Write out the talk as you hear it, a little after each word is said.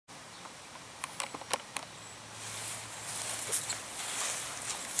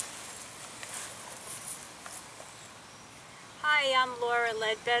I'm Laura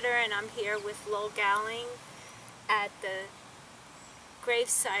Ledbetter, and I'm here with Lowell Gallin at the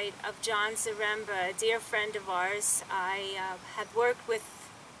gravesite of John Zaremba, a dear friend of ours. I have worked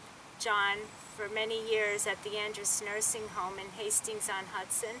with John for many years at the Andrus Nursing Home in Hastings on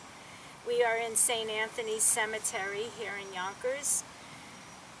Hudson. We are in St. Anthony's Cemetery here in Yonkers.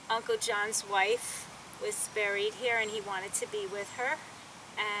 Uncle John's wife was buried here and he wanted to be with her.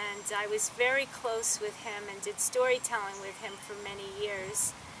 And I was very close with him and did storytelling with him for many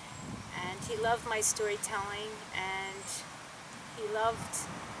years. And he loved my storytelling, and he loved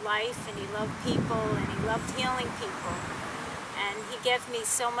life, and he loved people, and he loved healing people. And he gave me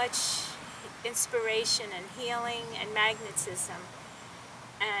so much inspiration and healing and magnetism.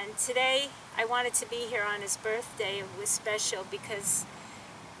 And today I wanted to be here on his birthday. It was special because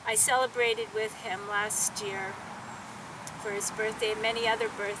I celebrated with him last year for his birthday and many other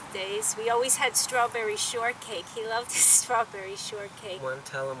birthdays. We always had strawberry shortcake. He loved his strawberry shortcake. Want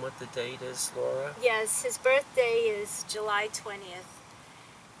to tell him what the date is, Laura? Yes, his birthday is July 20th.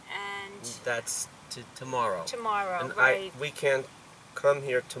 And that's tomorrow. Tomorrow, and right. We can't come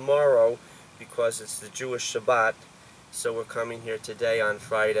here tomorrow because it's the Jewish Shabbat, so we're coming here today on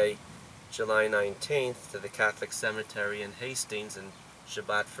Friday, July 19th, to the Catholic Cemetery in Hastings, and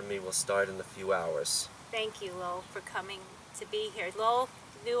Shabbat for me will start in a few hours. Thank you, Lowell, for coming to be here. Lowell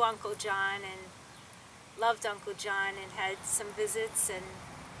knew Uncle John and loved Uncle John and had some visits. And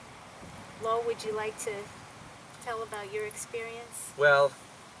Lowell, would you like to tell about your experience? Well,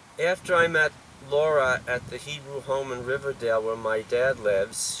 after I met Laura at the Hebrew home in Riverdale where my dad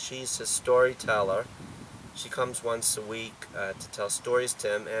lives, she's a storyteller. She comes once a week to tell stories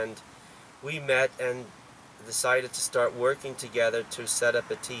to him, and we met and decided to start working together to set up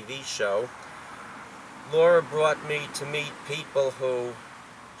a TV show. Laura brought me to meet people who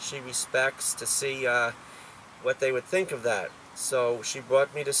she respects, to see what they would think of that. So she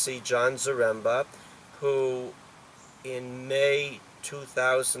brought me to see John Zaremba, who in May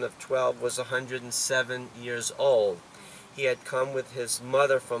 2012 was 107 years old. He had come with his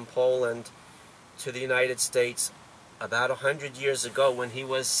mother from Poland to the United States about 100 years ago when he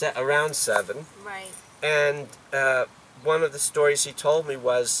was around 7. Right. And one of the stories he told me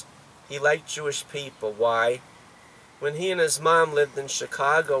was he liked Jewish people. Why? When he and his mom lived in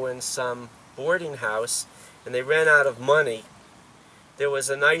Chicago in some boarding house and they ran out of money, there was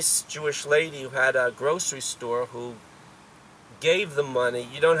a nice Jewish lady who had a grocery store who gave them money.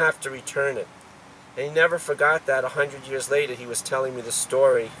 You don't have to return it. And he never forgot that. 100 years later, he was telling me the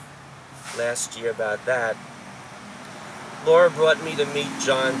story last year about that. Laura brought me to meet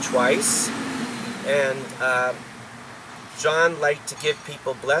John twice, and John liked to give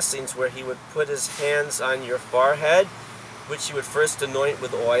people blessings where he would put his hands on your forehead, which he would first anoint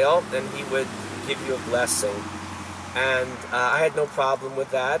with oil, and he would give you a blessing. And I had no problem with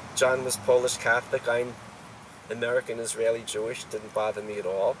that. John was Polish Catholic. I'm American Israeli Jewish. Didn't bother me at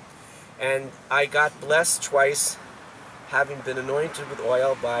all. And I got blessed twice, having been anointed with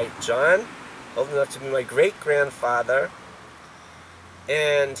oil by John, old enough to be my great-grandfather.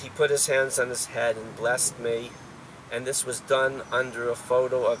 And he put his hands on his head and blessed me. And this was done under a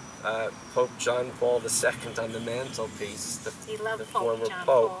photo of Pope John Paul II on the mantelpiece, the former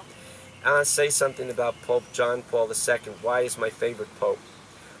Pope. I want to say something about Pope John Paul II. Why he's my favorite Pope?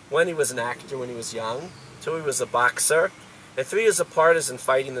 1, he was an actor when he was young. 2, he was a boxer. And 3, he was a partisan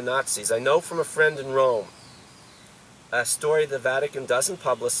fighting the Nazis. I know from a friend in Rome, a story the Vatican doesn't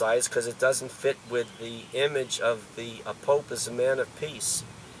publicize because it doesn't fit with the image of a Pope as a man of peace.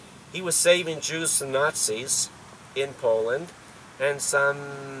 He was saving Jews from Nazis in Poland, and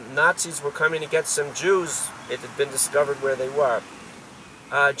some Nazis were coming to get some Jews. It had been discovered where they were.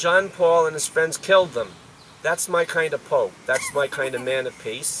 John Paul and his friends killed them. That's my kind of Pope. That's my kind of man of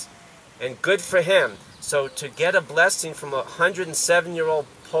peace, and good for him. So to get a blessing from a 107-year-old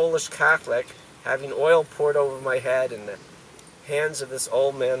Polish Catholic, having oil poured over my head and the hands of this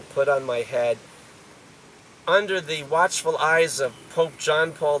old man put on my head, under the watchful eyes of Pope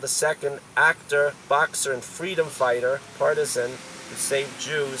John Paul II, actor, boxer, and freedom fighter, partisan, who saved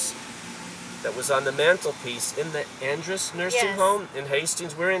Jews, that was on the mantelpiece in the Andrus Nursing Home in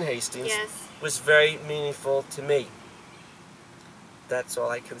Hastings. We're in Hastings. Yes. Was very meaningful to me. That's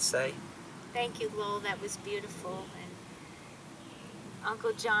all I can say. Thank you, Lowell. That was beautiful. And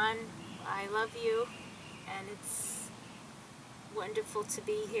Uncle John, I love you, and it's wonderful to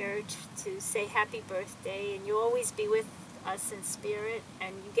be here to say happy birthday, and you'll always be with us in spirit,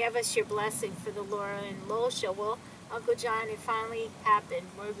 and you gave us your blessing for the Laura and Lowell show. Well, Uncle John, it finally happened.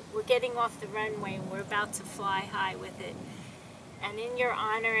 We're getting off the runway, and we're about to fly high with it. And in your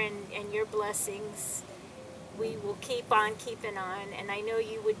honor and your blessings, we will keep on keeping on, and I know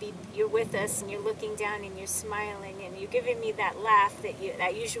you're with us, and you're looking down and you're smiling, and you're giving me that laugh,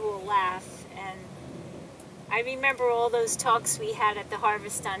 that usual laugh. And I remember all those talks we had at the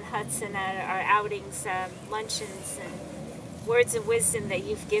Harvest on Hudson, at our outings, luncheons, and words of wisdom that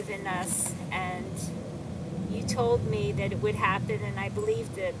you've given us. And you told me that it would happen, and I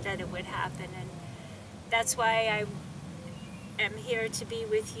believed that it would happen. And that's why I am here to be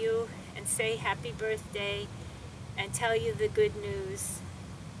with you and say happy birthday and tell you the good news.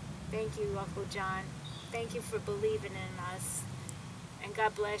 Thank you, Uncle John. Thank you for believing in us. And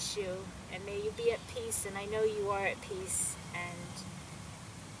God bless you. And may you be at peace. And I know you are at peace. And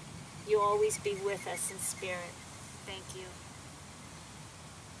you'll always be with us in spirit. Thank you.